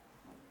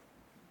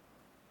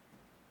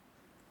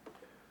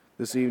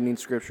This evening's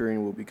scripture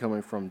reading will be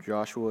coming from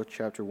Joshua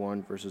chapter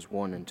 1, verses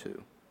 1 and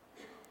 2.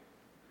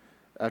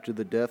 After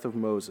the death of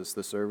Moses,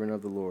 the servant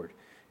of the Lord,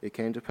 it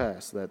came to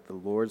pass that the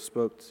Lord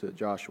spoke to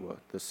Joshua,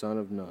 the son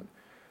of Nun,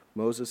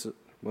 Moses'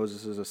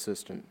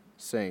 assistant,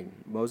 saying,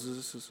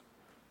 Moses,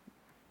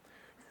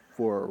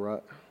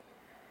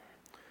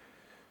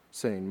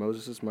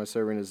 my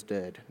servant, is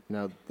dead.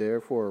 Now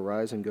therefore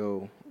arise and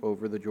go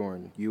over the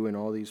Jordan, you and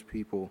all these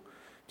people,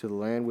 to the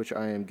land which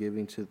I am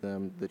giving to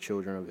them, the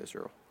children of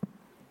Israel.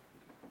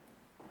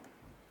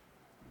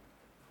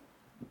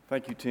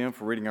 Thank you, Tim,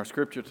 for reading our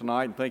scripture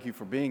tonight, and thank you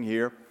for being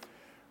here.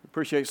 We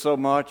appreciate so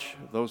much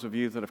those of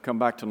you that have come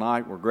back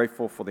tonight. We're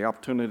grateful for the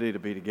opportunity to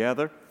be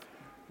together.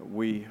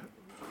 We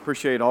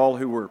appreciate all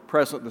who were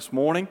present this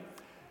morning.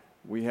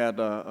 We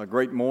had a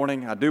great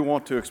morning. I do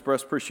want to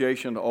express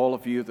appreciation to all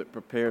of you that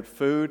prepared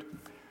food.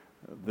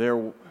 There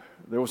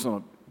was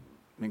an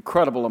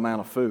incredible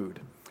amount of food,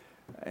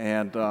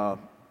 and I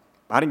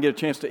didn't get a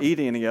chance to eat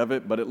any of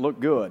it, but it looked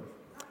good.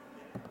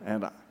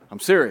 And I'm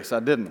serious, I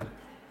didn't.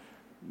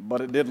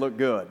 But it did look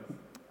good,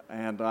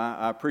 and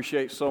I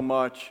appreciate so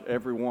much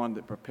everyone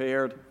that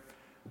prepared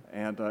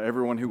and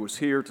everyone who was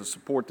here to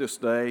support this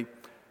day.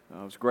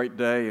 It was a great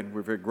day, and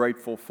we're very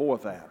grateful for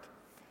that.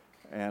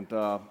 And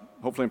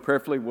hopefully and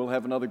prayerfully we'll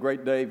have another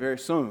great day very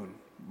soon,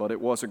 but it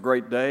was a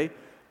great day.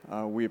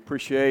 We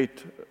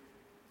appreciate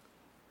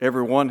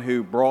everyone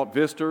who brought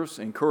visitors,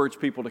 encouraged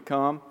people to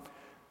come,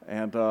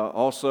 and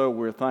also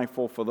we're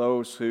thankful for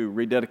those who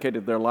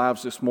rededicated their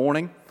lives this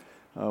morning.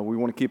 We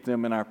want to keep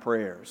them in our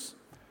prayers.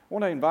 I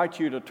want to invite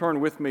you to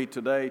turn with me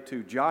today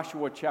to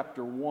Joshua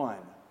chapter 1.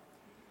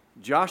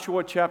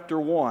 Joshua chapter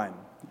 1.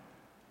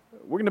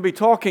 We're going to be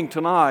talking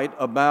tonight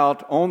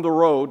about on the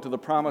road to the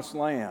promised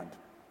land.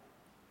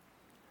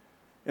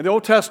 In the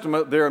Old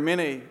Testament, there are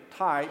many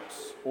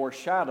types or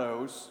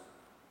shadows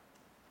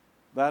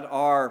that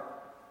are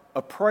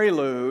a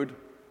prelude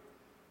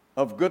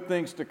of good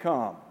things to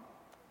come.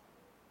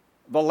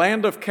 The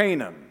land of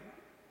Canaan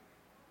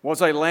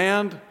was a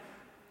land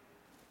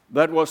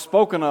that was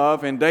spoken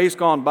of in days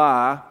gone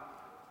by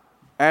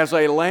as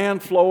a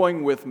land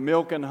flowing with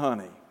milk and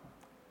honey.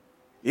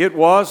 It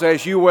was,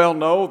 as you well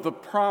know, the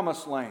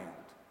promised land.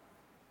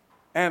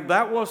 And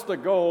that was the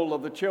goal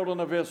of the children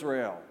of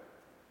Israel,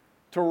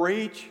 to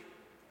reach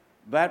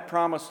that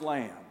promised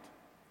land.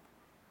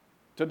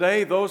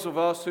 Today, those of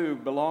us who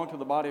belong to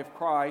the body of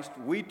Christ,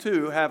 we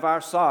too have our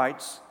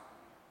sights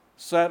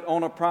set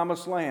on a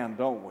promised land,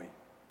 don't we?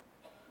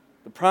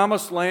 The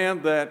promised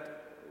land that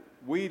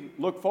we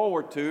look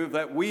forward to,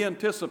 that we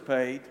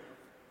anticipate,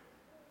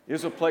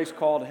 is a place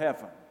called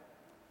heaven.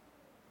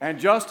 And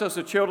just as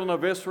the children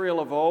of Israel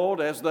of old,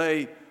 as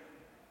they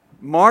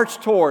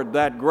marched toward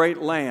that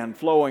great land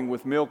flowing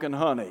with milk and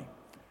honey,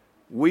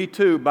 we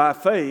too, by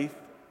faith,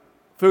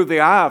 through the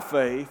eye of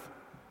faith,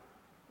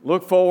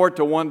 look forward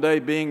to one day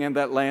being in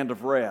that land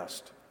of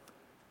rest.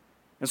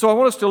 And so I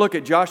want us to look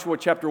at Joshua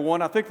chapter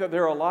 1. I think that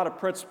there are a lot of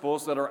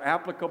principles that are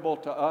applicable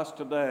to us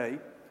today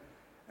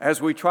as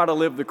we try to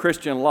live the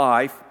Christian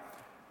life.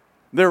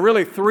 There are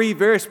really three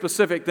very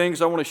specific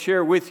things I want to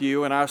share with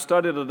you in our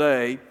study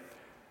today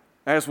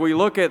as we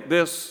look at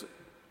this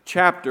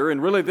chapter, and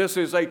really this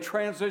is a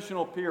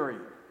transitional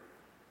period.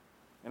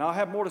 And I'll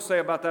have more to say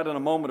about that in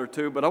a moment or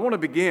two, but I want to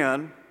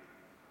begin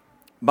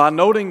by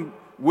noting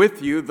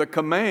with you the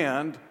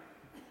command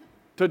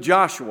to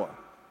Joshua.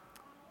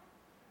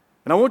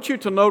 And I want you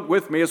to note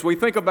with me as we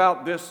think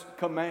about this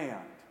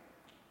command,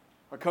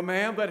 a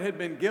command that had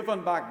been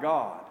given by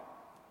God.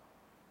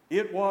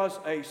 It was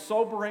a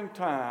sobering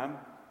time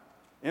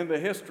in the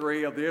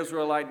history of the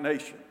Israelite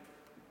nation.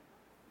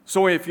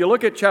 So if you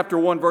look at chapter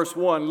 1, verse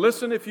 1,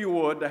 listen, if you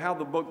would, to how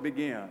the book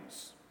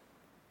begins.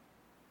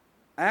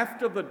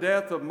 After the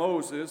death of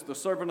Moses, the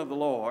servant of the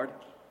Lord,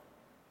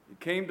 it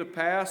came to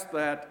pass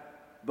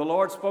that the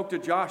Lord spoke to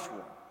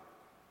Joshua,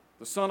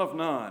 the son of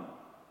Nun,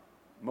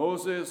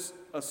 Moses'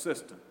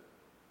 assistant,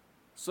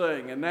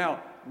 saying, and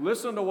now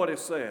listen to what it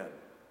said,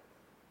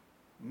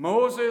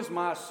 Moses,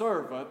 my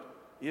servant,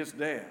 is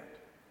dead.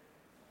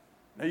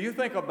 Now you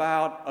think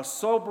about a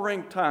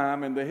sobering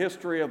time in the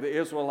history of the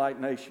Israelite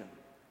nation.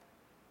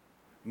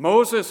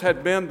 Moses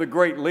had been the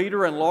great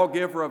leader and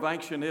lawgiver of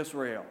ancient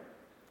Israel.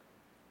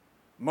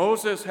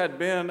 Moses had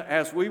been,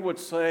 as we would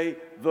say,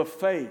 the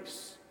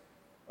face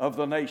of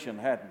the nation,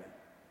 hadn't he?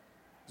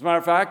 As a matter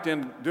of fact,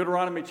 in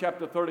Deuteronomy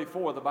chapter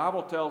 34, the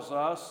Bible tells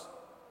us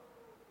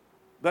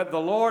that the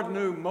Lord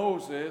knew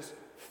Moses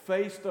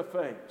face to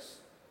face.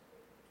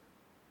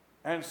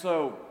 And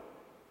so,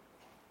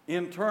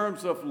 in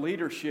terms of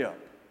leadership,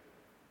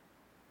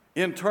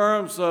 in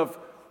terms of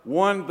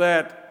one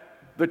that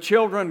the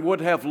children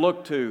would have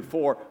looked to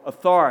for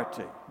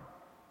authority,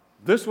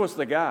 this was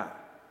the guy.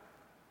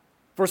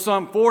 For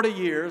some 40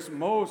 years,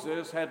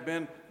 Moses had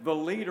been the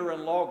leader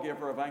and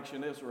lawgiver of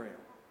ancient Israel.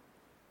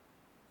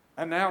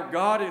 And now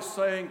God is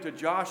saying to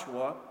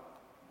Joshua,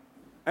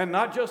 and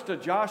not just to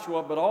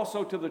Joshua, but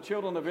also to the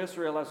children of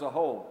Israel as a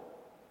whole,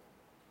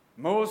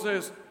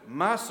 Moses,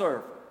 my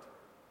servant,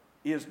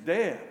 is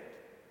dead.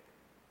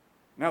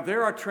 Now,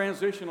 there are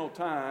transitional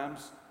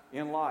times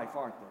in life,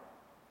 aren't there?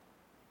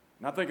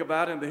 Now, think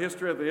about it, in the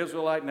history of the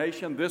Israelite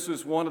nation, this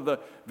is one of the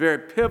very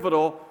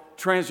pivotal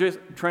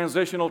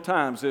transitional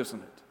times,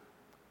 isn't it?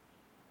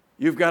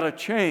 You've got a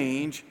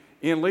change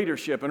in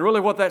leadership. And really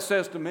what that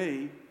says to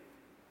me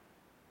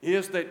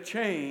is that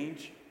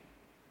change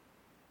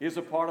is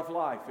a part of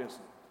life,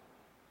 isn't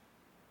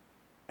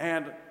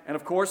it? And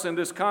of course, in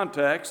this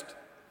context,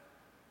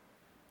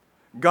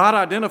 God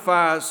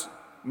identifies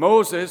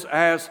Moses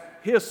as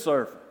his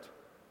servant.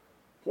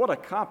 What a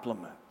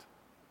compliment.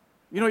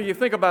 You know, you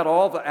think about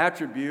all the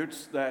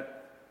attributes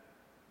that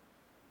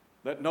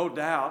no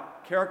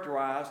doubt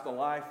characterized the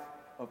life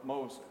of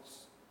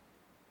Moses.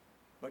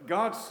 But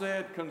God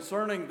said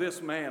concerning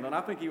this man, and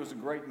I think he was a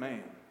great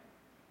man,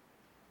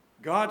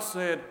 God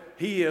said,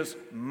 he is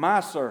my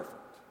servant.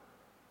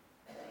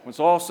 When it's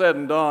all said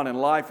and done and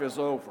life is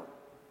over,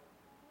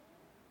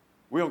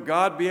 will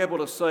God be able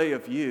to say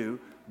of you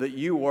that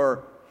you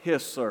were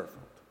his servant?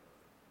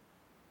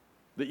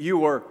 That you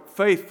were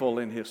faithful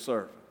in his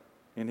servant,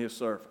 in his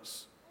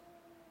service?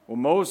 Well,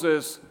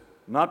 Moses,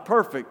 not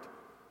perfect,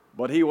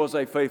 but he was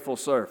a faithful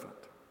servant.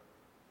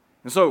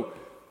 And so,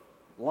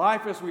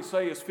 life, as we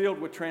say, is filled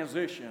with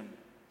transition.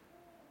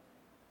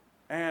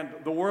 And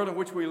the world in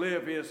which we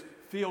live is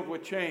filled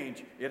with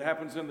change. It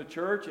happens in the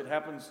church. It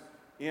happens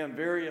in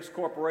various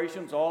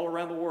corporations all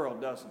around the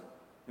world, doesn't it?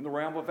 In the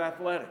realm of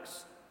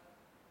athletics.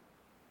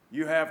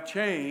 You have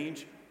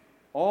change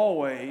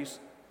always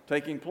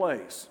taking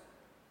place.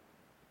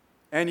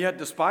 And yet,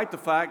 despite the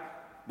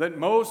fact that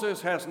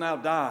Moses has now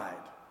died,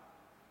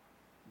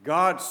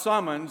 God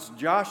summons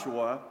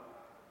Joshua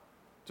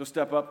to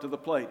step up to the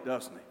plate,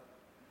 doesn't he?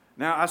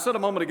 Now, I said a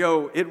moment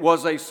ago, it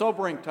was a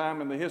sobering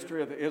time in the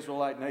history of the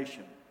Israelite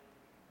nation.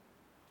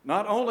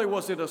 Not only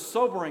was it a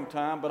sobering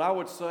time, but I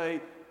would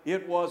say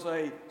it was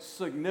a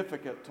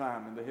significant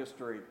time in the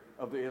history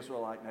of the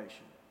Israelite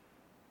nation.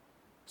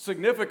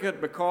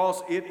 Significant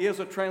because it is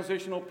a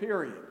transitional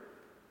period.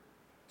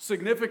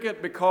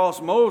 Significant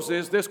because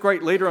Moses, this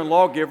great leader and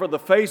lawgiver, the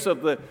face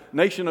of the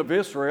nation of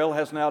Israel,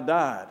 has now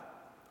died.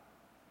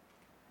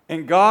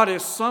 And God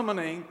is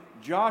summoning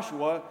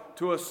Joshua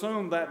to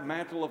assume that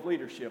mantle of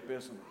leadership,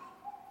 isn't it?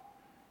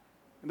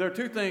 And there are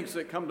two things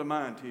that come to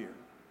mind here.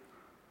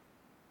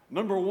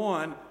 Number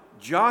one,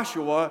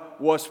 Joshua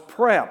was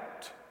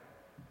prepped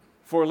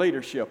for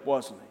leadership,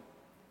 wasn't he?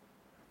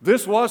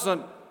 This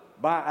wasn't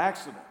by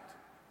accident.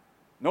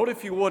 Note,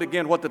 if you would,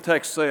 again what the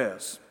text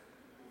says.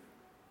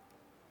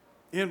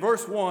 In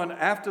verse 1,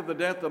 after the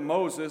death of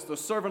Moses, the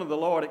servant of the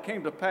Lord, it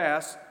came to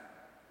pass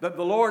that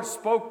the Lord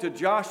spoke to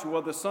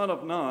Joshua, the son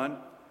of Nun,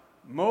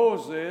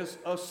 Moses'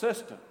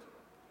 assistant.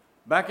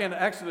 Back in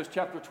Exodus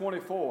chapter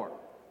 24,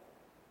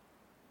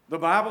 the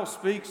Bible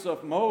speaks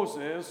of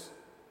Moses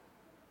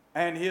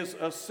and his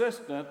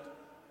assistant,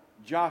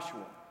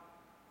 Joshua.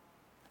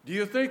 Do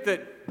you think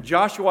that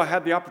Joshua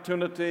had the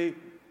opportunity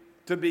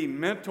to be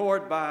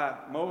mentored by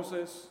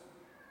Moses,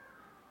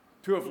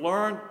 to have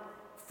learned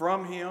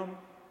from him?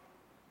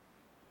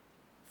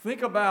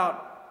 Think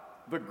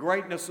about the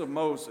greatness of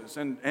Moses,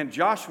 and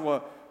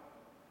Joshua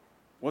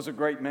was a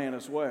great man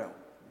as well.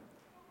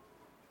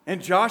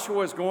 And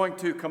Joshua is going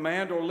to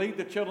command or lead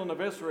the children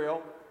of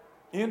Israel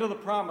into the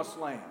promised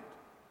land.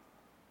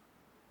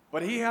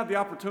 But he had the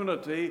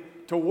opportunity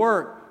to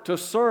work, to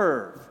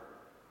serve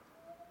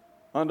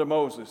under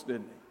Moses,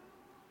 didn't he?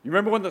 You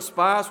remember when the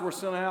spies were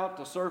sent out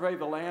to survey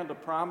the land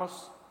of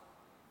promise?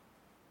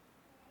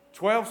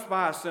 12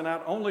 spies sent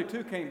out, only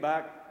 2 came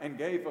back and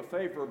gave a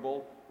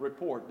favorable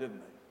report, didn't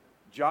they?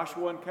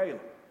 Joshua and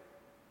Caleb.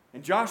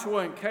 And Joshua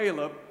and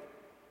Caleb,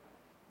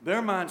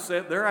 their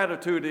mindset, their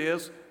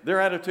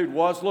attitude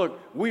was, look,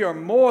 we are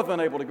more than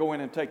able to go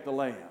in and take the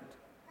land.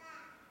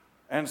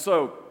 And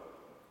so,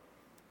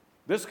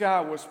 this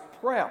guy was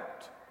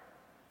prepped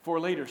for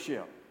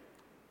leadership.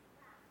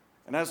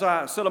 And as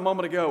I said a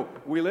moment ago,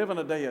 we live in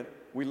a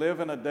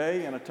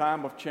day in a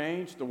time of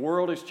change. The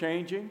world is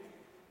changing.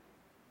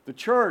 The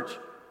church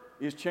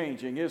is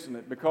changing, isn't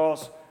it?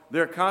 Because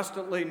there are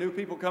constantly new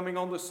people coming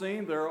on the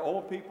scene. There are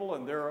old people,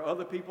 and there are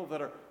other people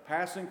that are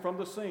passing from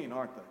the scene,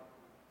 aren't they?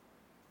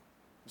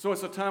 So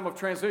it's a time of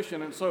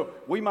transition. And so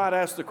we might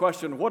ask the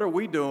question, what are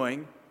we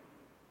doing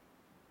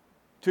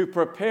to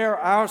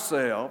prepare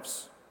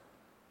ourselves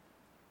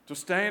to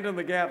stand in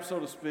the gap, so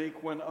to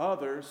speak, when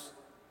others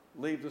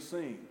leave the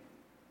scene?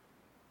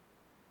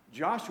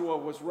 Joshua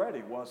was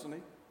ready, wasn't he?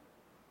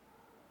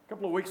 A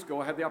couple of weeks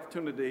ago, I had the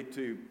opportunity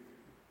to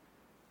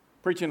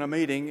preach in a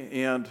meeting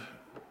in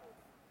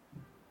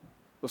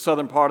the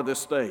southern part of this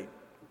state,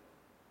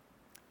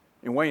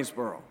 in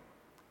Waynesboro.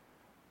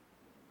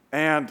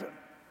 And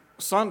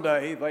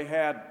Sunday, they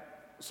had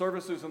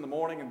services in the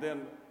morning, and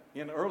then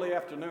in early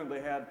afternoon,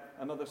 they had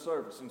another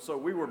service. And so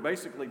we were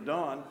basically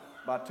done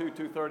by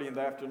 2:30 in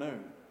the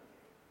afternoon.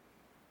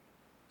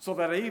 So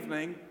that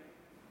evening,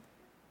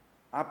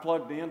 I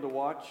plugged in to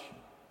watch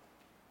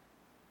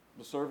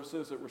the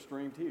services that were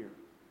streamed here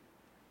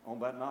on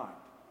that night.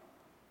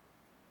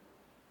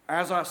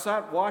 As I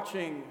sat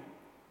watching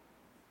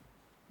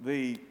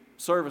the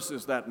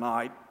services that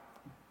night.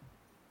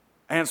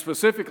 And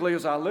specifically,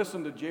 as I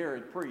listened to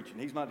Jared preach, and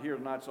he's not here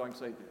tonight, so I can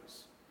say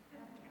this.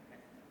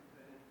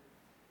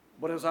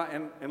 But as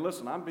and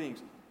listen, I'm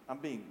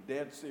being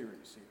dead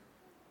serious here.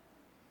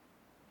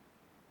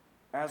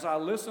 As I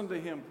listened to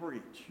him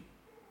preach,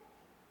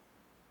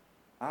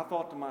 I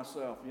thought to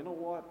myself, you know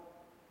what?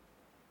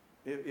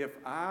 If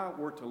I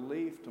were to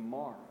leave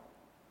tomorrow,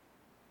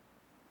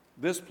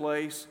 this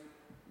place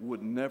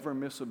would never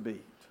miss a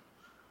beat.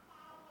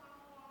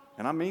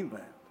 And I mean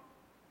that.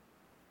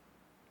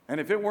 And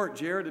if it weren't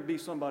Jared, it'd be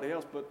somebody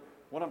else. But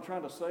what I'm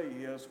trying to say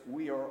is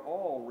we are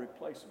all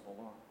replaceable,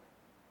 aren't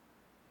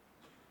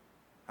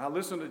we? I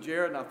listened to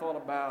Jared and I thought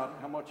about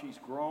how much he's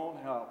grown,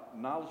 how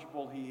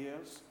knowledgeable he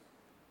is.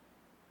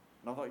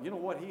 And I thought, you know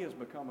what? He has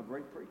become a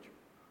great preacher.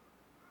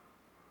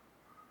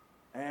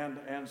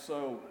 And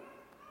so,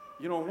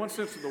 you know, in one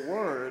sense of the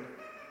word,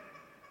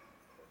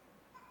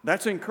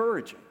 that's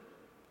encouraging.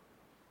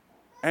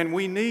 And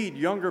we need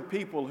younger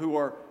people who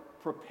are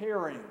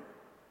preparing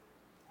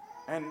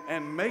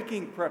and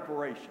making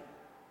preparation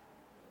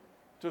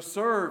to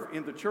serve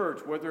in the church,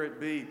 whether it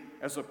be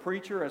as a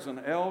preacher, as an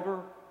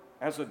elder,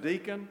 as a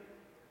deacon.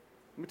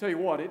 Let me tell you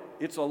what,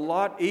 it's a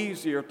lot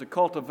easier to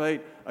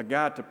cultivate a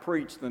guy to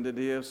preach than it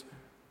is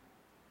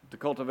to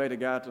cultivate a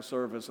guy to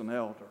serve as an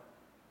elder.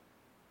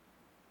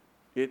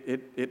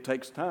 It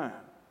takes time.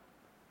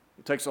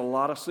 It takes a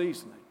lot of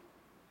seasoning.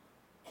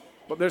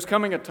 But there's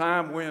coming a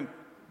time when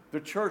the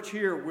church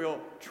here will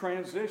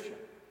transition.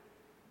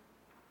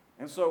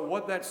 And so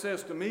what that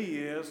says to me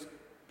is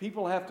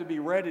people have to be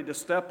ready to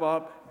step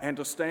up and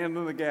to stand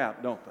in the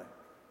gap, don't they?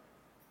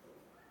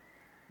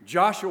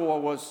 Joshua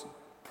was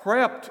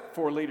prepped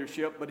for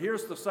leadership, but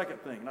here's the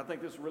second thing, and I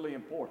think this is really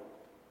important.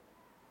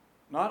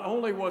 Not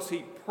only was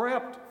he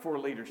prepped for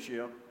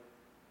leadership,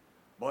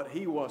 but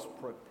he was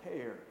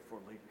prepared for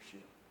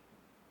leadership.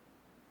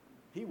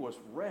 He was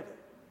ready.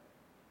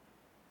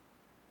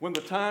 When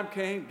the time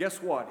came,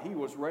 guess what? He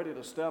was ready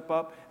to step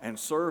up and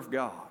serve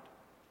God.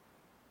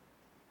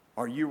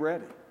 Are you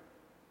ready?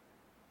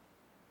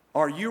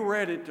 Are you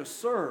ready to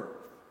serve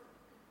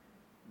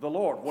the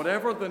Lord,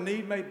 whatever the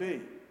need may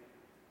be?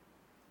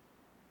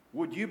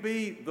 Would you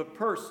be the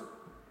person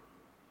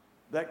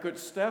that could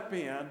step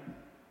in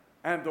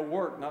and the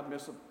work not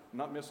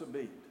miss a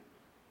beat?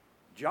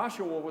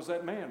 Joshua was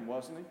that man,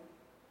 wasn't he?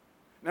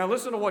 Now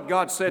listen to what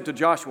God said to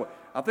Joshua.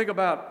 I think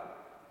about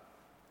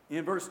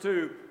in verse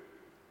 2,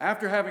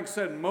 after having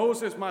said,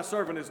 Moses, my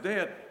servant, is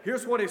dead,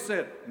 here's what he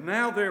said.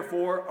 Now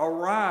therefore,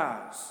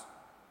 arise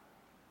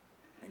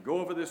and go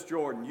over this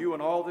Jordan, you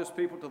and all this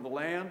people, to the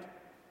land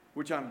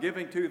which I'm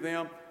giving to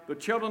them, the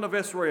children of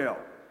Israel.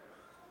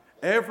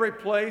 Every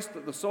place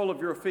that the sole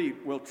of your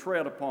feet will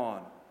tread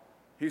upon.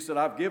 He said,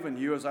 I've given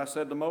you, as I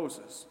said to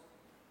Moses,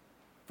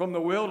 from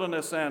the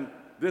wilderness and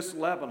this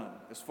Lebanon,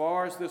 as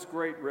far as this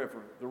great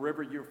river, the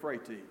river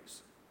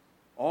Euphrates,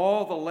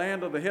 all the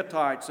land of the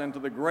Hittites and to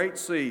the great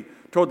sea,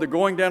 toward the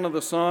going down of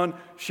the sun,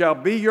 shall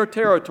be your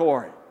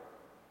territory.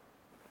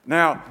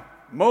 Now,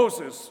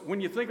 Moses,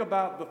 when you think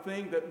about the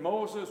thing that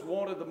Moses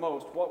wanted the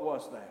most, what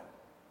was that?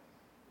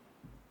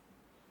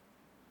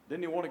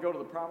 Didn't he want to go to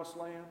the promised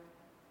land?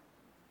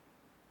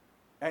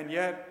 And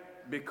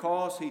yet,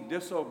 because he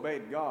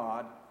disobeyed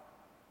God,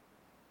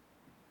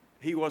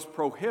 he was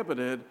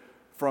prohibited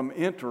from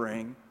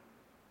entering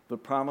the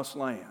promised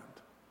land.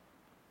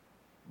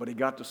 But he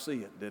got to see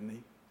it, didn't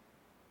he?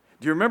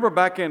 Do you remember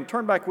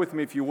turn back with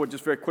me if you would,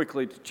 just very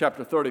quickly, to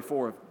chapter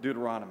 34 of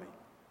Deuteronomy.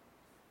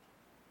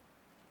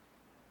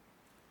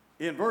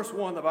 In verse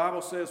 1, the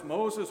Bible says,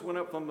 Moses went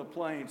up from the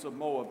plains of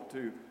Moab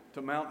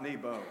to Mount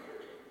Nebo,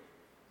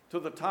 to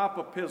the top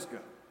of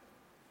Pisgah,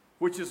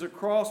 which is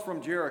across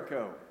from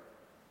Jericho.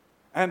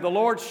 And the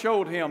Lord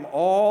showed him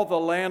all the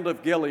land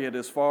of Gilead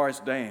as far as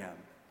Dan,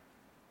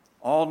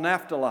 all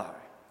Naphtali,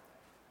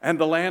 and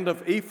the land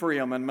of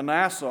Ephraim and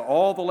Manasseh,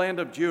 all the land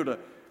of Judah,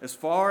 as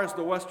far as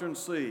the western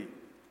sea,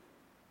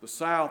 the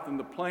south and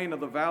the plain of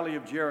the valley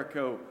of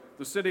Jericho,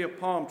 the city of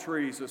palm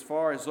trees, as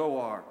far as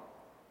Zoar.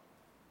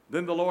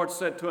 Then the Lord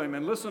said to him,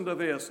 and listen to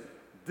this,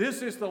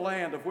 this is the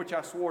land of which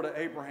I swore to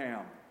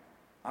Abraham,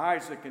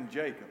 Isaac, and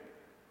Jacob,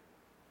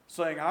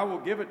 saying, I will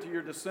give it to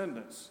your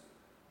descendants.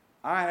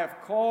 I have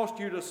caused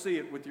you to see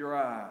it with your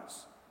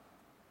eyes,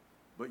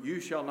 but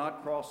you shall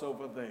not cross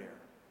over there.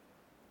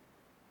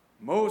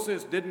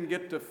 Moses didn't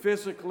get to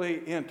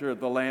physically enter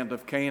the land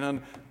of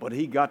Canaan, but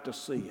he got to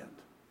see it.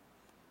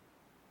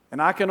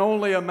 And I can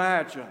only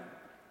imagine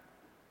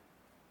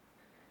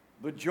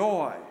the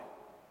joy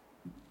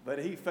that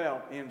he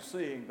felt in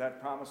seeing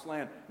that promised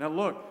land. Now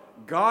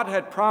look, God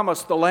had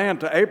promised the land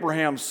to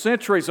Abraham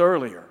centuries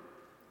earlier.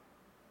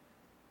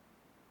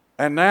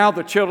 And now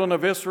the children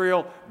of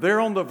Israel, they're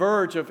on the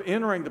verge of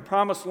entering the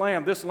promised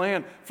land, this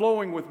land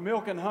flowing with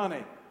milk and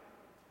honey.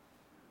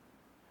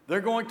 They're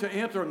going to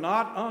enter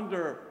not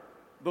under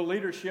the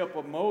leadership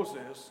of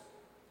Moses,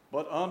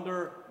 but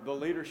under the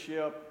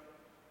leadership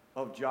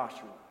of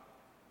Joshua.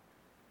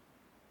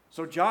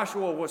 So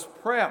Joshua was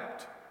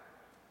prepped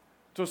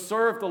to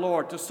serve the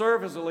Lord, to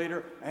serve as a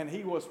leader, and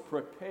he was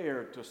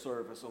prepared to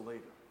serve as a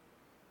leader.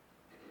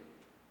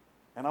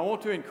 And I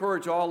want to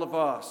encourage all of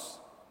us,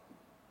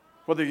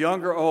 whether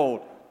young or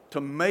old,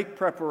 to make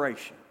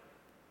preparation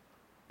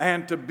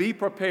and to be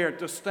prepared,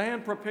 to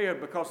stand prepared,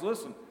 because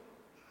listen,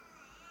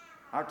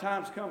 our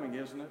time's coming,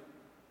 isn't it?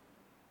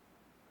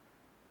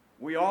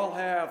 We all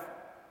have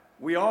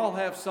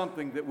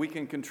something that we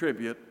can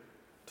contribute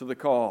to the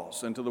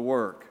cause and to the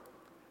work.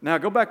 Now,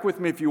 go back with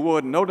me, if you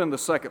would, and note in the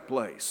second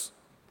place.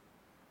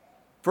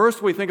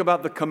 First, we think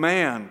about the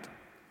command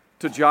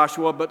to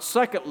Joshua, but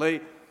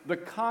secondly, the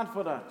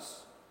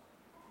confidence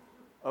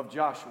of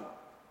Joshua.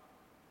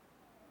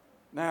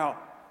 Now,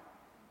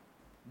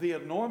 the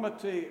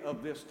enormity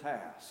of this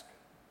task.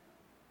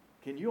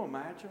 Can you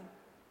imagine?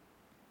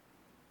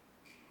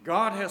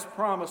 God has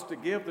promised to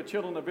give the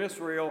children of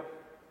Israel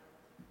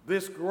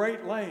this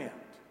great land.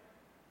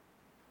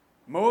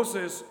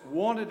 Moses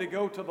wanted to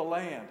go to the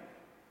land,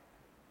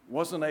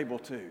 wasn't able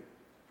to.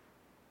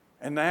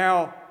 And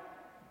now,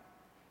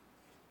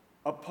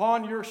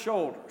 upon your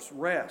shoulders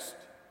rest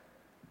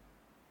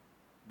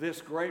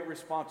this great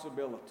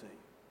responsibility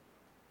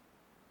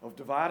of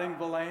dividing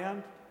the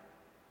land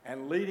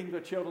and leading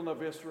the children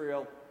of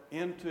Israel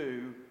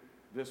into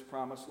this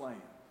promised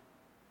land.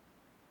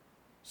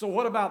 So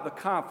what about the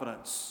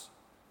confidence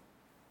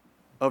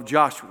of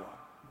Joshua?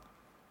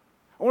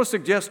 I want to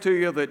suggest to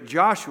you that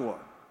Joshua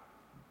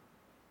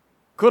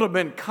could have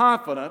been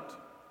confident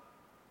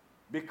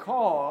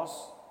because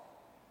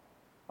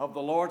of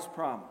the Lord's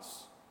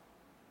promise.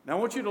 Now I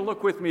want you to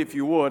look with me, if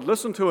you would.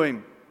 Listen to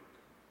him.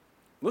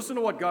 Listen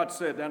to what God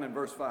said down in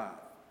verse 5.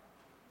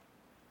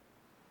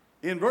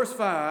 In verse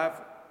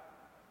 5,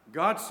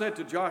 God said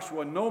to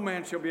Joshua, "No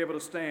man shall be able to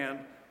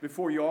stand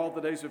before you all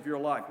the days of your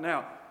life."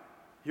 Now,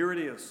 here it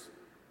is.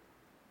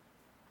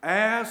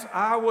 "As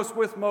I was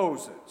with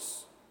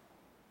Moses,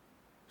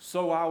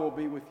 so I will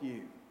be with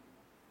you."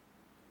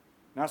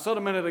 Now, I said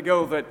a minute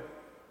ago that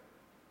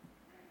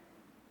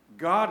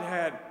God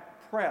had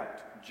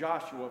prepped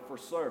Joshua for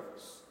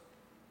service.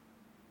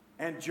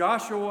 And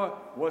Joshua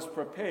was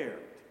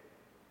prepared.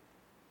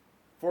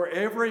 For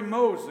every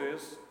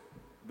Moses,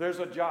 there's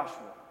a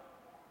Joshua.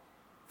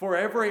 For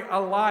every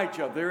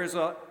Elijah, there is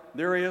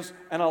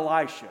an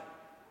Elisha.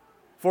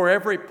 For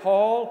every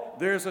Paul,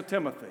 there's a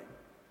Timothy.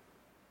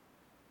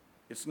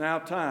 It's now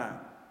time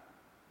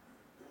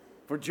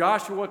for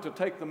Joshua to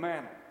take the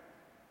mantle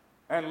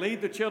and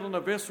lead the children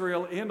of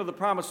Israel into the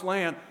promised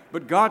land.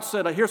 But God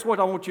said, here's what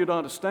I want you to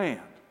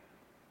understand.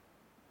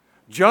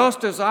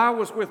 Just as I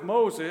was with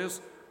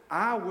Moses,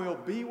 I will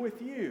be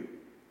with you.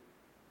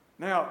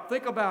 Now,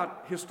 think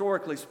about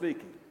historically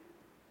speaking.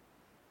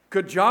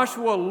 Could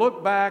Joshua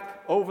look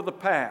back over the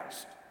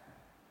past?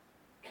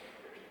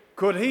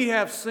 Could he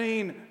have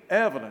seen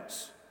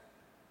evidence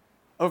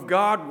of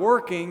God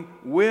working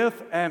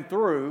with and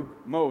through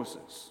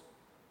Moses?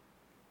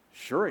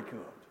 Sure he could.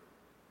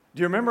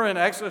 Do you remember in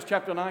Exodus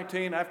chapter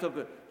 19, after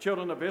the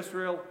children of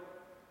Israel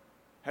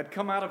had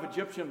come out of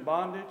Egyptian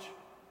bondage?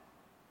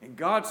 And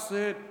God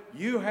said,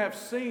 "You have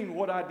seen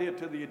what I did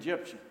to the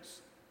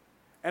Egyptians,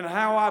 and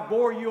how I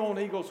bore you on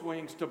eagle's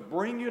wings to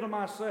bring you to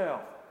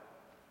myself."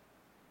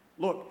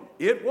 Look,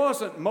 it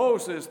wasn't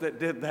Moses that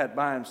did that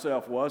by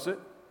himself, was it?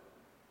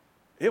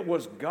 It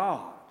was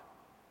God.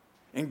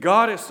 And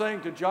God is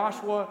saying to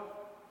Joshua,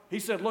 he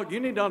said, look, you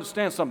need to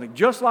understand something.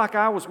 Just like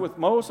I was with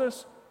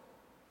Moses,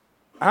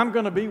 I'm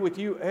going to be with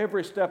you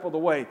every step of the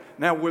way.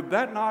 Now, would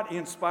that not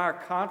inspire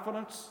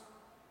confidence?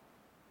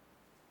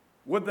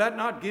 Would that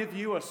not give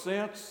you a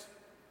sense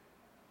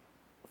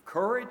of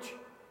courage?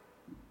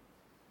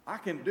 I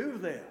can do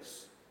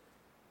this.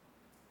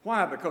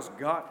 Why? Because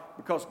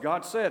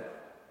God said,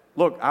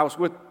 look, I was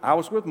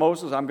with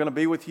Moses, I'm going to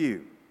be with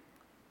you.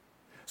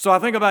 So I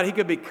think about he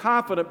could be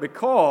confident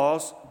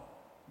because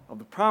of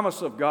the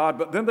promise of God,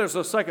 but then there's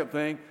a second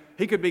thing.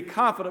 He could be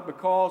confident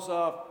because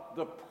of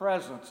the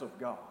presence of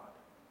God.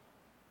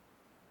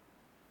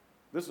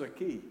 This is a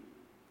key.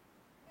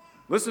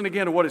 Listen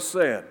again to what is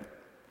said.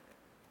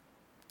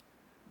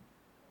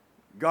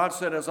 God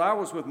said, "As I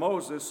was with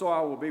Moses, so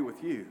I will be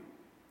with you."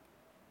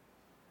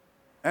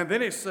 And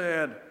then he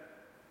said,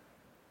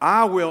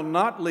 "I will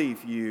not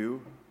leave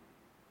you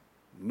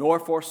nor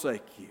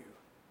forsake you."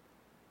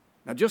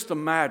 Now just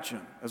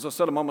imagine, as I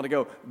said a moment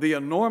ago, the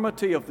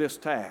enormity of this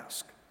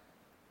task.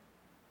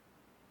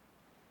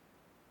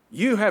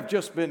 You have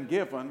just been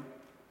given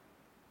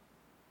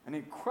an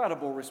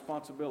incredible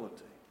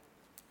responsibility.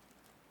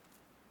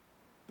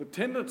 The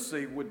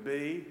tendency would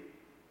be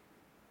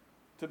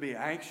to be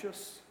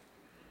anxious,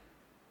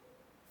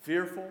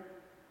 fearful,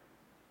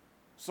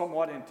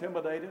 somewhat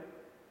intimidated.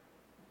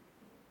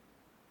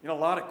 You know, a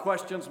lot of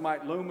questions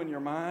might loom in your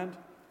mind.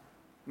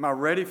 Am I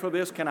ready for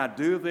this? Can I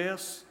do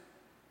this?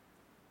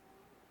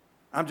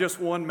 I'm just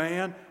one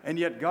man. And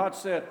yet God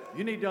said,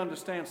 you need to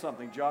understand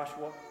something,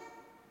 Joshua.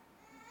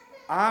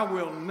 I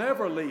will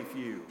never leave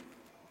you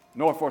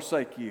nor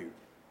forsake you.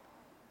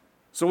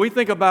 So we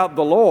think about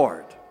the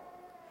Lord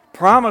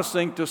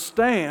promising to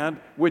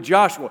stand with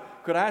Joshua.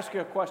 could ask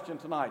you a question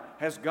tonight.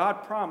 Has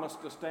God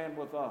promised to stand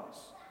with us?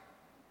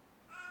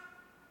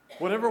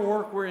 Whatever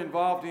work we're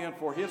involved in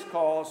for His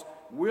cause,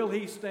 will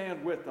He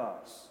stand with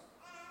us?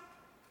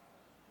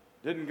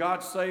 Didn't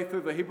God say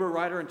through the Hebrew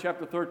writer in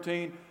chapter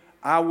 13,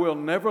 I will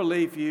never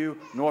leave you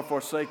nor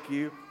forsake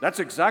you? That's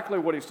exactly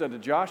what He said to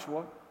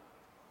Joshua.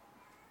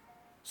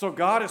 So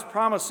God is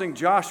promising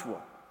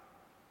Joshua.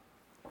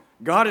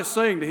 God is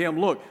saying to him,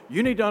 look,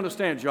 you need to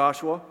understand,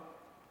 Joshua,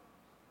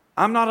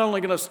 I'm not only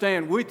going to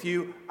stand with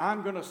you,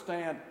 I'm going to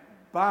stand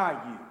by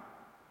you.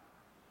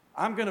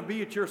 I'm going to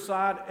be at your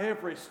side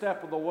every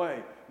step of the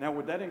way. Now,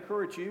 would that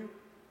encourage you?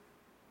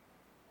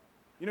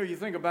 You know, you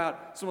think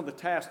about some of the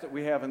tasks that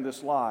we have in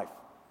this life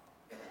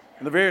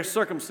and the various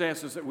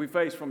circumstances that we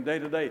face from day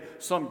to day.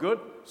 Some good,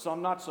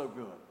 some not so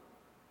good.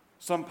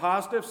 Some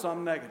positive,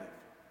 some negative.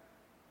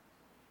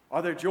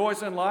 Are there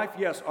joys in life?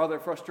 Yes. Are there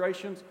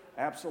frustrations?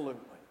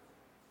 Absolutely.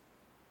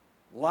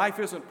 Life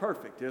isn't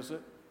perfect, is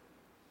it?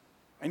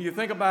 And you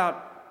think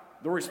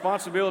about the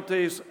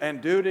responsibilities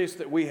and duties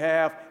that we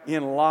have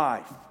in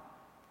life.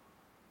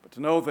 But to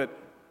know that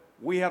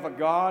we have a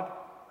God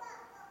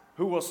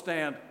who will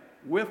stand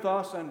with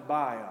us and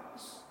by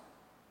us.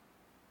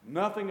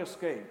 Nothing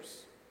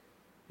escapes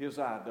His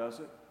eye, does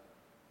it?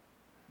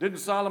 Didn't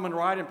Solomon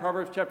write in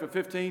Proverbs chapter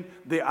 15,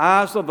 the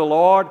eyes of the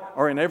Lord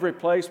are in every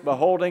place,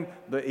 beholding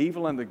the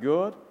evil and the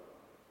good?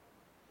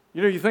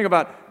 You know, you think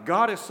about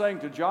God is saying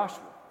to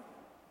Joshua,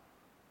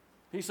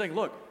 He's saying,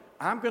 look,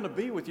 I'm going to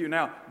be with you.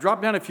 Now,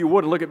 drop down if you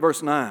would and look at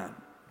verse 9.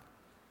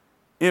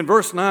 In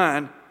verse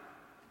 9,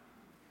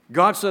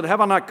 God said,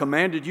 have I not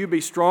commanded you, be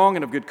strong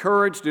and of good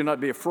courage, do not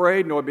be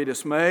afraid, nor be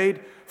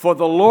dismayed, for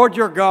the Lord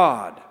your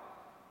God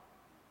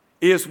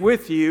is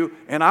with you,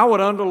 and I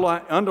would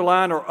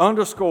underline or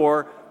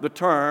underscore the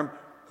term,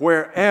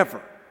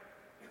 wherever.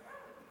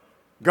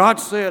 God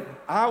said,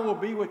 I will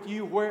be with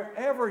you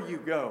wherever you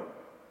go.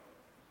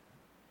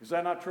 Is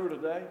that not true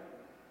today?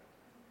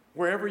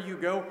 Wherever you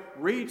go,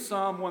 read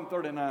Psalm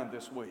 139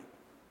 this week.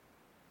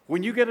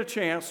 When you get a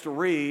chance to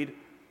read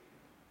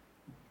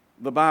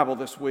the Bible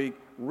this week,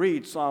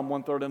 read Psalm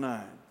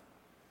 139.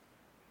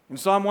 In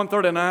Psalm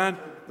 139,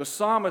 the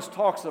psalmist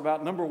talks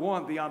about, number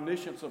one, the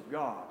omniscience of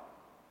God.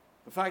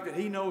 The fact that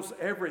He knows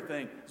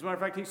everything. As a matter of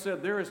fact, he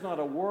said, there is not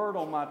a word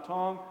on my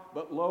tongue,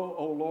 but lo,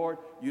 O Lord,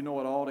 you know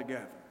it all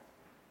together.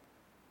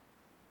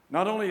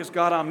 Not only is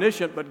God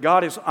omniscient, but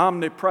God is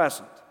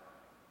omnipresent.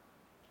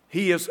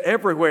 He is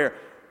everywhere.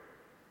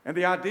 And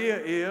the idea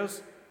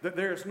is that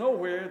there is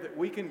nowhere that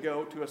we can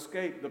go to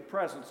escape the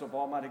presence of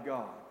Almighty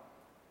God.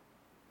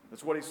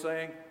 That's what He's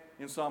saying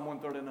in Psalm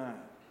 139.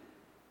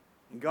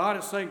 And God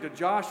is saying to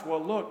Joshua,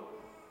 look,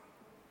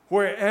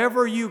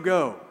 wherever you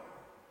go,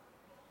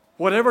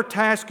 whatever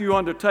task you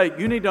undertake,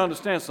 you need to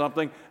understand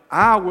something.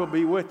 I will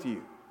be with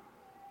you.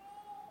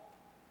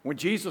 When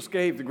Jesus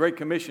gave the Great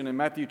Commission in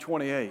Matthew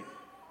 28,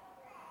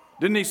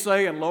 didn't He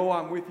say, and lo,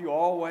 I'm with you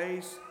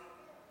always,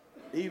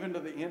 even to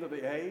the end of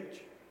the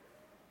age?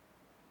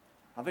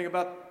 I think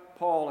about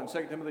Paul in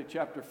 2 Timothy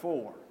chapter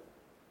 4.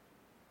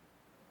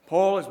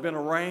 Paul has been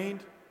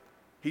arraigned.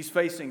 He's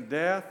facing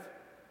death.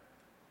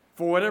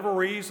 For whatever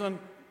reason,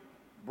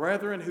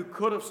 brethren who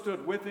could have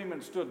stood with him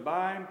and stood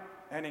by him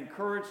and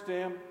encouraged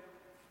him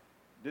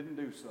didn't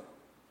do so.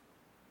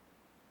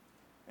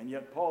 And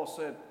yet Paul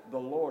said, the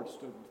Lord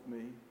stood with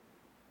me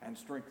and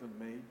strengthened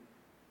me.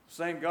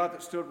 Same God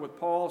that stood with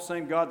Paul,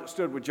 same God that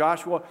stood with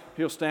Joshua,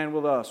 He'll stand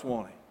with us,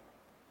 won't He?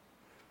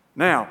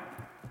 Now,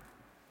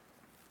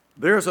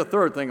 there's a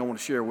third thing I want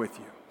to share with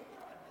you.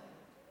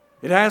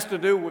 It has to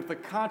do with the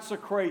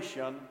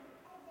consecration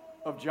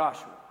of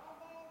Joshua.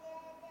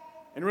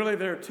 And really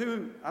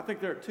I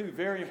think there are two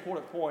very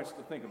important points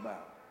to think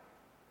about.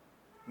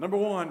 Number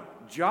one,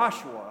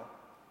 Joshua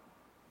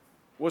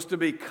was to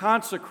be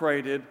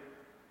consecrated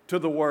to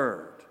the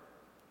Word.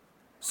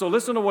 So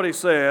listen to what he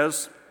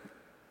says.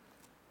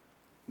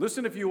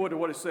 Listen, if you would, to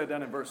what he said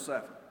down in verse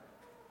 7.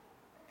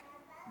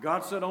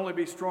 God said, only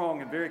be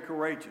strong and very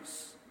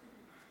courageous,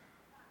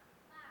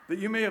 that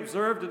you may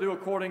observe to do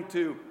according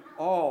to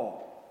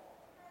all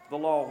the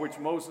law which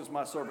Moses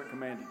my servant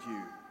commanded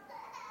you.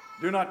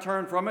 Do not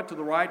turn from it to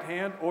the right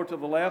hand or to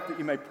the left, that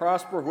you may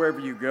prosper wherever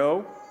you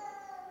go.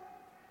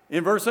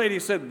 In verse 8 he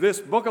said,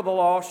 this book of the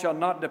law shall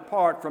not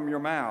depart from your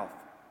mouth.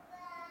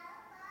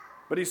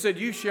 But he said,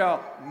 you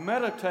shall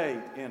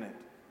meditate in it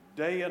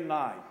day and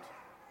night,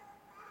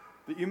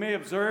 that you may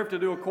observe to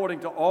do according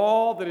to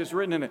all that is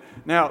written in it.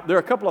 Now, there are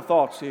a couple of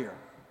thoughts here.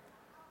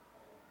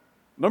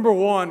 Number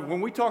one,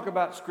 when we talk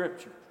about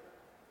Scripture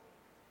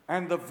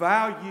and the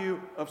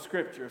value of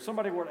Scripture, if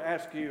somebody were to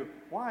ask you,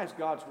 why is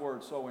God's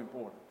Word so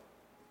important?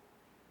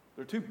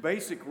 There are two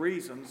basic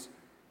reasons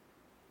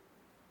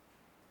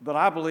that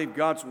I believe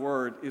God's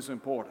Word is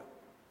important.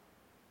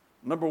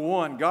 Number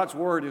one, God's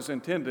Word is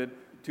intended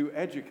to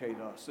educate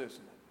us, isn't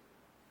it?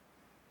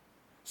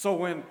 So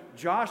when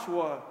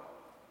Joshua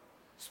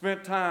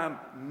spent time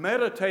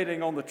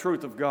meditating on the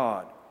truth of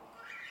God,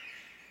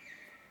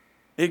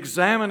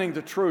 examining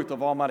the truth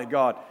of Almighty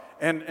God,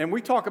 and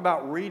we talk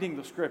about reading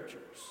the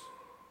Scriptures.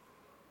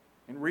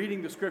 in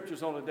reading the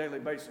Scriptures on a daily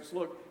basis.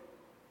 Look,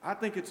 I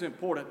think it's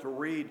important to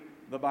read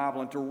the Bible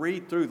and to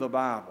read through the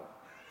Bible.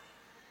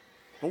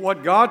 But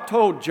what God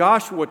told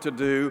Joshua to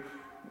do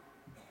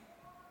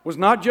was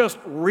not just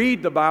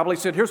read the Bible. He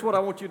said, here's what I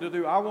want you to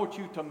do. I want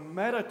you to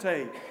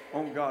meditate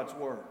on God's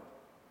Word.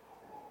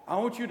 I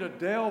want you to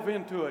delve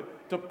into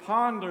it, to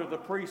ponder the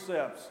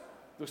precepts,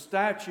 the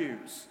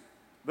statutes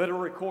that are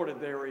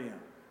recorded therein,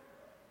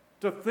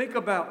 to think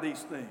about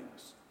these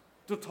things,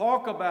 to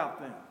talk about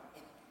them.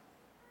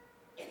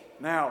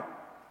 Now,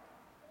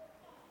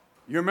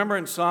 you remember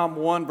in Psalm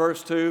 1,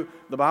 verse 2,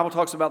 the Bible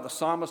talks about the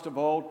psalmist of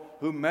old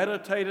who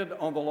meditated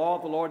on the law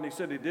of the Lord, and he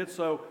said he did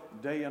so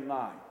day and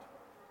night.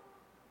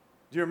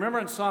 Do you remember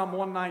in Psalm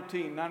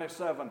 119,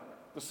 97,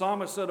 the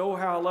psalmist said, oh,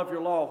 how I love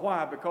your law.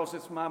 Why? Because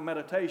it's my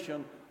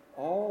meditation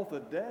all the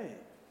day.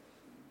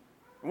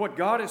 And what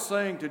God is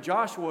saying to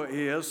Joshua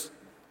is,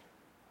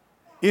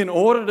 in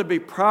order to be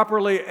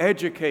properly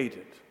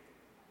educated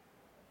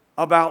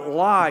about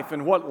life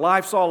and what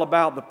life's all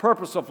about, the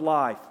purpose of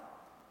life,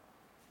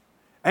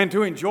 and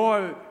to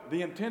enjoy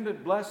the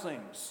intended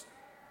blessings,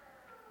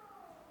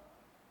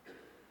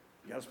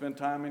 you got to spend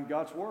time in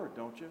God's Word,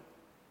 don't you?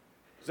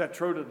 Is that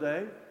true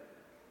today?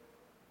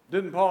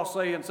 Didn't Paul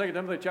say in 2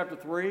 Timothy chapter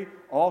 3,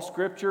 all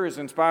Scripture is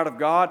inspired of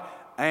God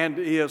and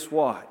is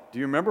what? Do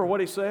you remember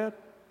what he said?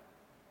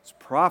 It's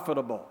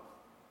profitable.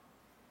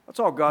 That's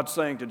all God's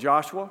saying to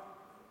Joshua.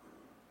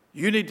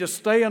 You need to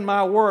stay in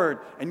my Word,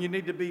 and you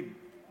need to be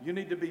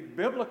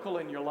biblical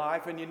in your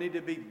life, and you need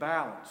to be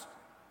balanced.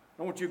 I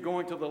don't want you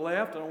going to the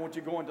left. I don't want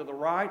you going to the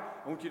right.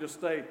 I want you to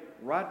stay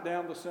right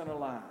down the center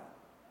line.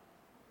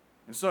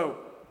 And so,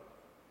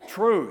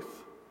 truth,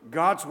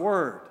 God's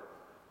Word.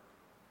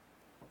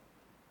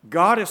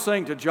 God is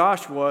saying to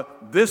Joshua,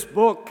 this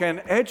book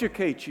can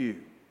educate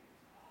you.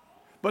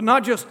 But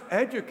not just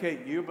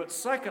educate you, but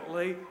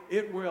secondly,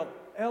 it will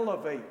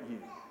elevate you.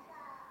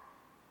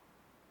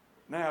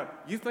 Now,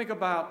 you think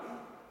about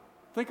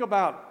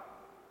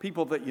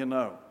people that you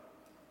know.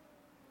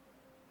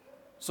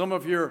 Some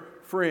of your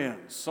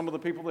friends, some of the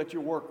people that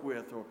you work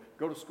with or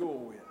go to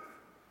school with,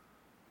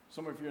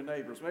 some of your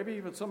neighbors, maybe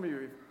even some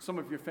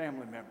of your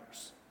family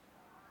members.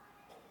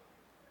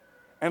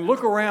 And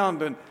look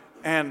around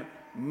and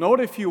note,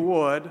 if you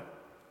would,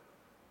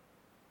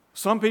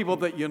 some people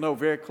that you know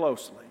very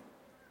closely,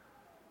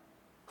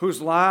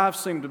 whose lives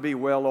seem to be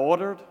well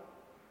ordered,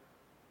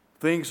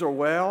 things are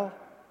well,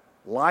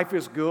 life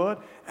is good,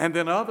 and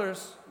then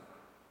others,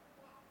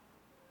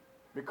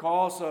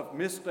 because of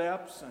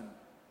missteps and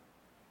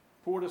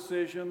poor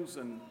decisions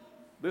and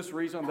this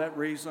reason, that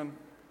reason,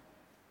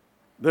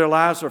 their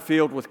lives are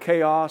filled with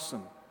chaos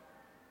and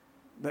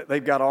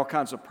they've got all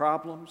kinds of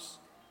problems.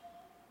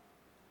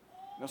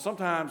 Now,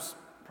 sometimes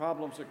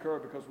problems occur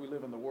because we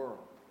live in the world,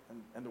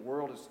 and the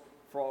world is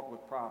fraught with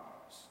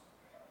problems.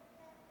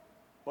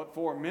 But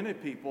for many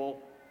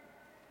people,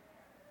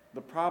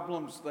 the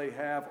problems they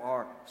have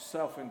are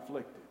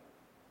self-inflicted.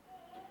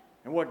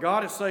 And what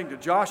God is saying to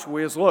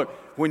Joshua is, look,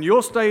 when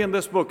you'll stay in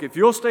this book, if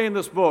you'll stay in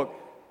this book,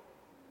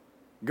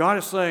 God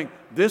is saying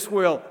this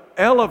will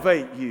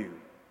elevate you.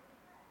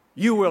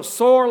 You will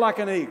soar like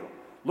an eagle.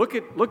 Look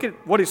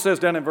at what he says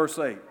down in verse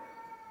 8.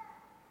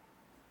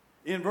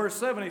 In verse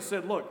 7, he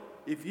said, look,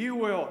 if you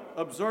will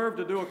observe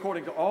to do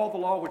according to all the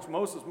law which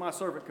Moses my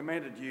servant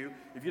commanded you,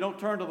 if you don't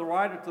turn to the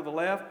right or to the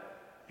left,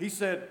 he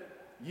said,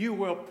 you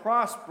will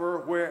prosper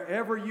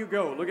wherever you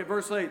go. Look at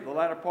verse 8, the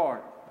latter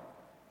part.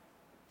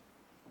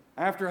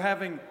 After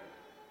having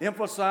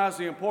emphasized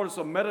the importance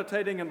of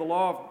meditating in the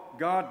law of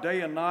God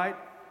day and night,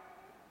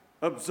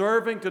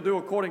 observing to do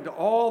according to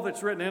all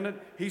that's written in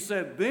it, he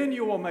said, then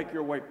you will make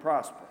your way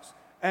prosperous,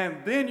 and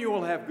then you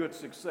will have good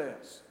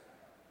success.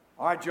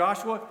 All right,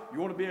 Joshua, you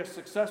want to be a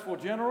successful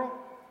general?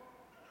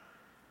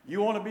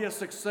 You want to be a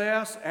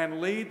success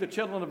and lead the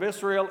children of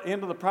Israel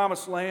into the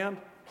promised land,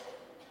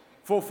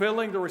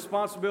 fulfilling the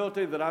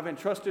responsibility that I've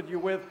entrusted you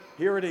with?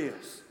 Here it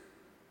is.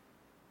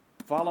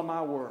 Follow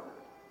my word.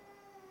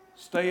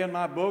 Stay in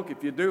my book.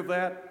 If you do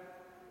that,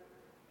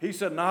 he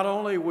said, not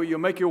only will you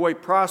make your way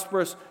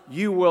prosperous,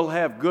 you will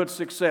have good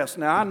success.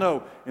 Now, I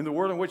know in the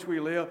world in which we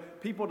live,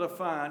 people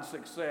define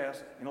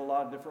success in a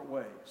lot of different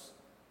ways.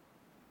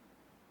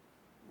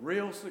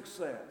 Real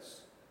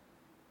success,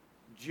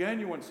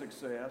 genuine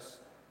success,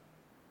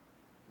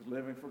 is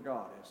living for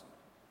God, isn't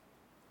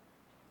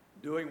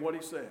it? Doing what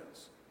he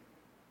says.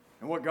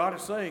 And what God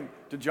is saying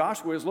to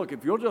Joshua is, look,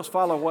 if you'll just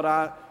follow what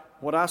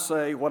I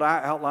say, what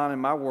I outline in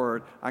my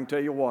word, I can tell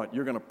you what,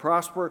 you're going to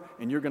prosper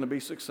and you're going to be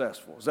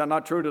successful. Is that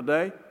not true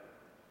today?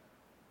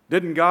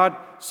 Didn't God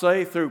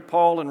say through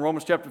Paul in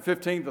Romans chapter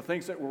 15, the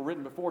things that were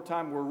written before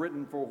time were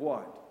written for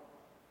what?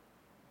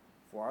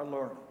 For our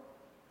learning.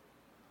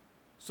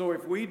 So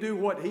if we do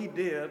what he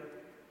did,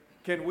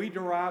 can we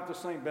derive the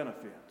same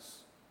benefits?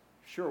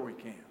 Sure we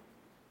can.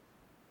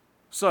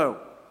 So,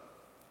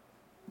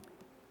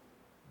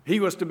 he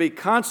was to be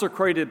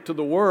consecrated to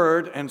the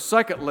word, and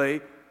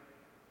secondly,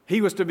 he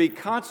was to be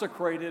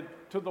consecrated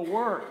to the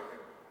work.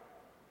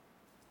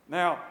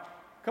 Now,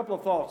 a couple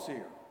of thoughts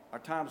here. Our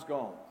time's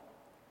gone.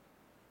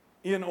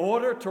 In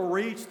order to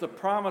reach the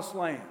promised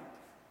land,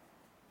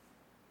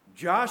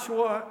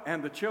 Joshua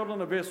and the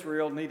children of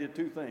Israel needed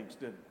two things,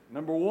 didn't it?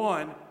 Number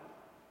one,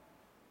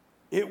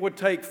 it would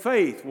take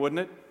faith, wouldn't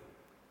it?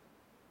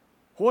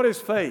 What is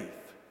faith?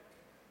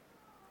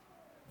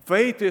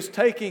 Faith is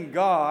taking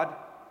God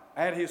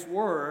at His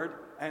word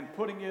and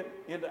putting it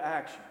into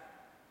action.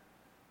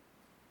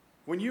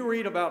 When you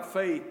read about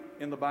faith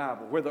in the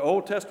Bible, where the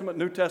Old Testament,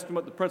 New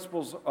Testament, the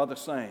principles are the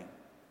same.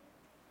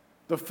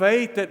 The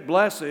faith that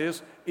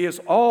blesses is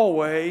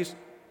always,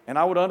 and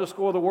I would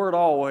underscore the word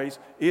always,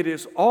 it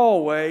is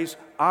always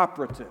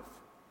operative.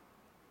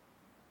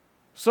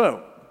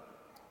 So,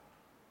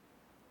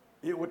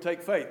 it would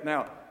take faith.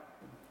 Now,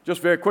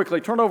 just very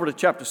quickly, turn over to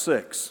chapter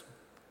 6.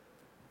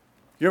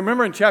 You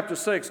remember in chapter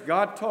 6,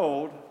 God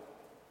told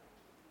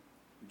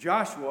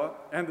Joshua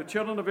and the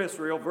children of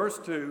Israel, verse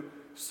 2,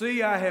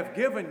 "See, I have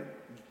given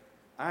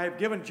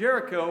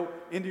Jericho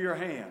into your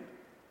hand,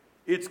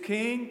 its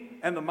king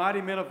and the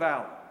mighty men of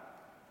valor."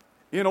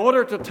 In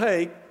order to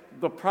take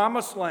the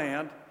promised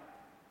land,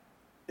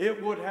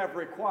 it would have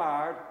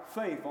required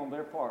faith on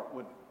their part,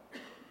 wouldn't it?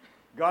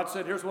 God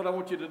said, "Here's what I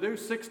want you to do.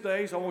 6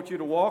 days, I want you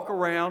to walk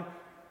around.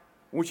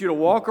 I want you to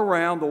walk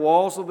around the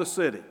walls of the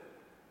city.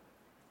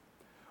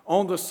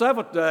 On the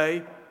 7th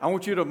day, I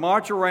want you to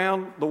march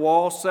around the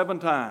walls 7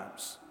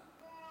 times.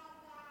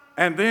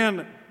 And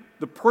then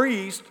the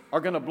priests are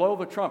going to blow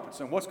the trumpets.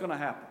 And what's going to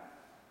happen?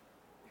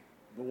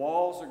 The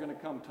walls are going to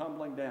come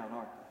tumbling down,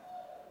 aren't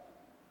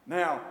they?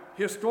 Now,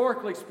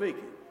 historically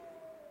speaking,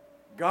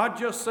 God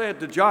just said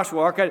to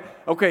Joshua,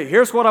 okay,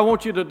 here's what I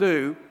want you to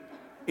do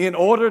in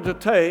order to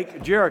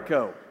take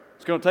Jericho.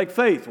 It's going to take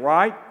faith,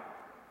 right?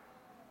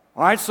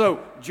 All right, so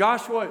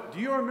Joshua, do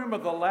you remember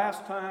the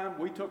last time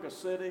we took a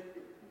city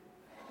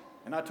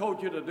and I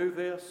told you to do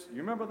this?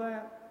 You remember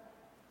that?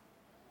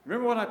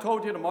 Remember when I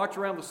told you to march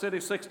around the city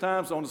 6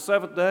 times? On the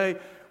 7th day,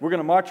 we're going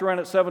to march around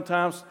it 7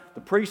 times.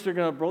 The priests are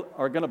going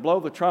to blow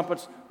the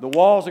trumpets. The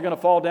walls are going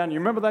to fall down. You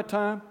remember that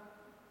time?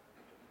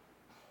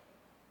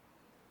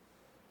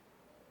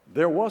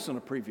 There wasn't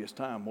a previous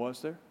time,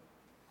 was there?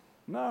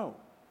 No.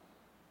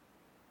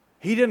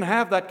 He didn't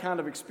have that kind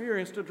of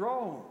experience to draw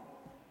on.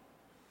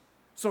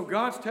 So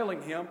God's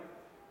telling him,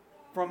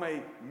 from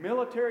a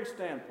military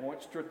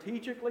standpoint,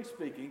 strategically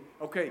speaking,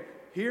 okay,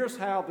 here's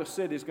how the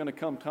city's going to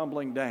come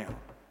tumbling down.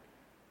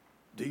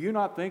 Do you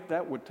not think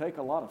that would take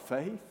a lot of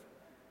faith?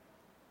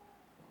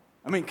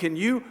 I mean, can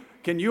you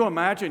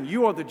imagine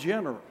you are the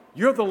general,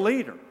 you're the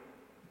leader,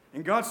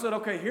 and God said,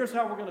 okay, here's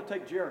how we're going to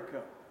take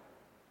Jericho.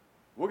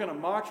 We're going to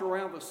march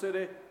around the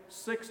city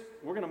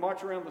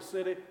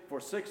for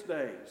 6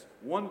 days,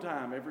 1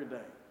 time every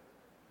day.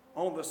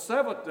 On the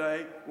 7th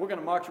day, we're going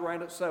to march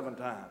around it 7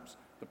 times.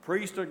 The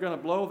priests are going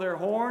to blow their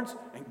horns,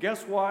 and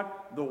guess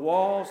what? The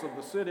walls of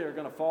the city are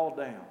going to fall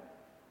down.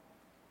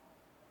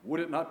 Would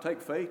it not take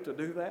faith to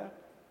do that?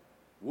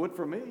 Would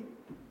for me.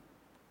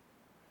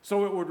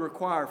 So it would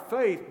require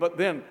faith, but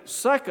then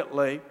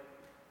secondly,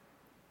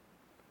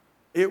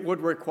 it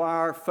would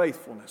require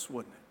faithfulness,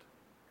 wouldn't it?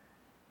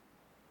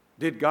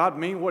 Did God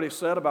mean what He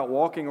said about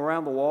walking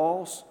around the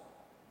walls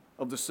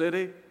of the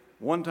city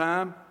 1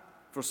 time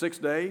for 6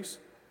 days?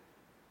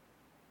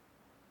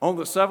 On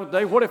the 7th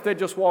day, what if they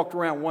just walked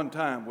around 1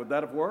 time? Would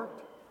that have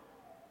worked?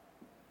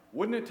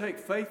 Wouldn't it take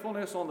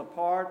faithfulness on the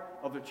part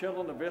of the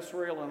children of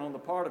Israel and on the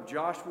part of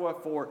Joshua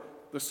for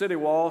the city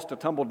walls to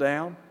tumble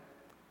down?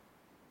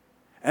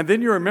 And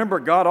then you remember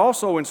God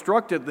also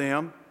instructed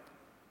them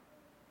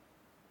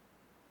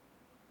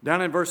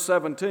down in verse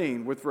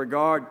 17 with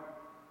regard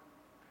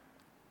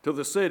to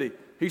the city.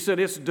 He said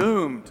it's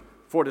doomed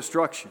for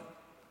destruction.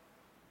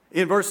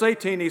 In verse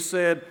 18 he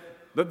said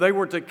that they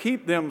were to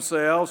keep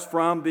themselves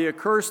from the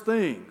accursed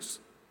things.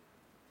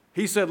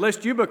 He said,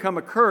 lest you become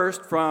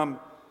accursed when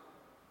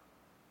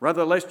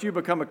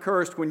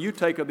you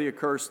take of the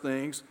accursed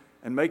things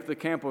and make the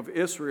camp of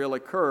Israel a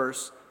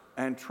curse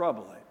and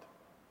trouble it.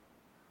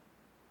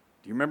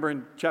 Do you remember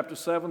in chapter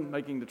 7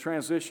 making the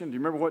transition? Do you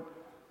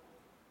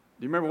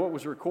remember what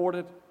was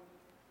recorded?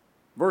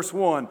 Verse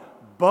 1,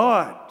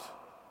 but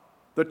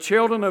the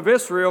children of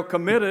Israel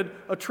committed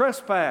a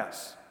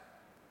trespass.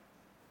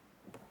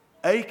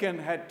 Achan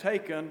had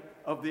taken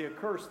of the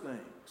accursed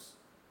things.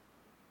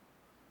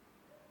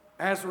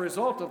 As a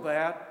result of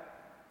that,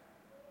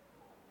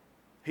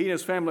 he and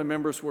his family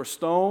members were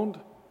stoned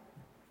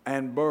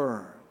and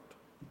burned.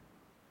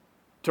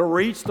 To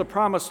reach the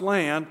promised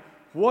land,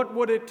 what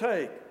would it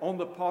take on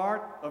the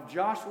part of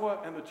Joshua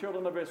and the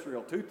children of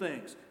Israel? 2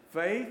 things,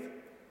 faith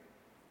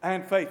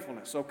and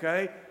faithfulness,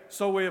 okay?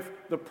 So if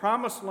the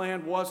promised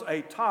land was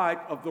a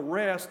type of the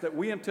rest that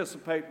we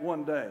anticipate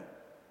one day,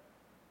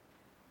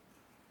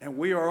 and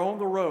we are on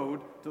the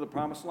road to the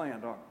promised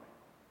land, aren't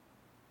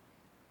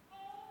we?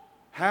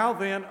 How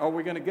then are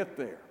we going to get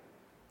there?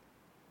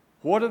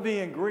 What are the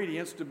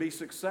ingredients to be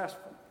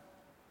successful?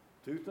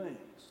 2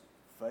 things,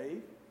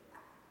 faith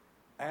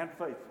and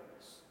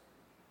faithfulness.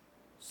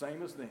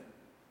 Same as then.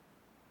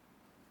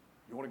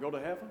 You want to go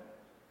to heaven?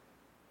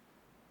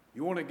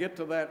 You want to get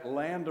to that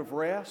land of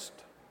rest?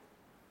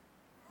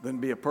 then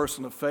be a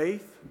person of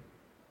faith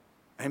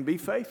and be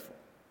faithful.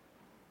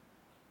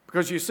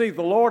 Because you see,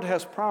 the Lord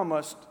has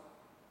promised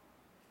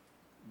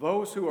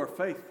those who are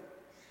faithful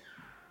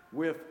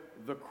with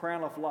the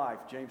crown of life,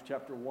 James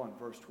chapter 1,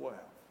 verse 12.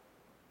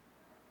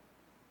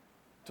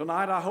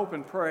 Tonight, I hope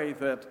and pray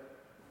that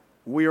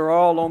we are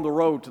all on the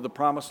road to the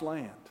promised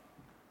land.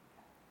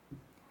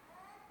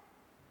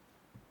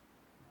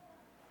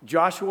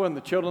 Joshua and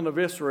the children of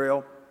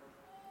Israel,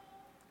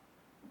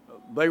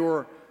 they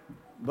were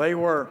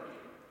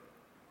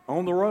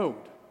on the road.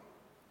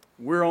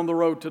 We're on the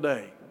road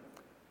today.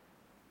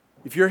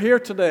 If you're here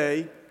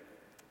today,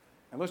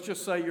 and let's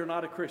just say you're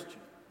not a Christian,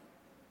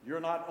 you're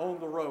not on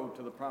the road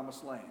to the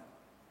promised land,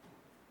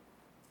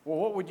 well,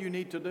 what would you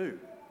need to do?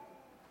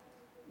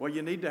 Well,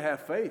 you need to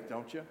have faith,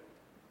 don't you?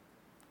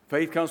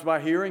 Faith comes by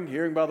hearing,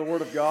 hearing by the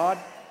Word of God.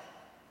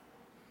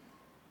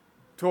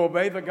 To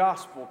obey the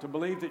gospel, to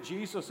believe that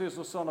Jesus is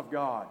the Son of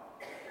God.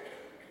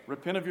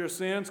 Repent of your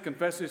sins,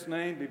 confess His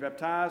name, be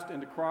baptized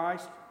into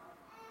Christ.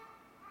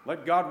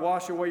 Let God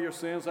wash away your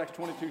sins, Acts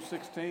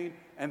 22:16,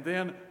 and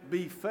then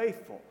be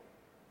faithful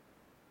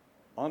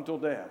until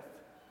death.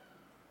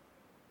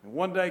 And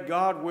one day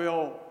God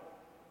will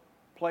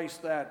place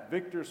that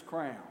victor's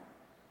crown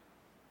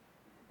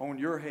on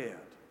your head.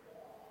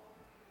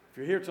 If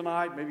you're here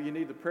tonight, maybe you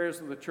need the prayers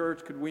of the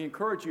church, could we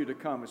encourage you to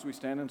come as we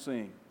stand and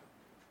sing?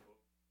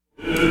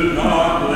 Do not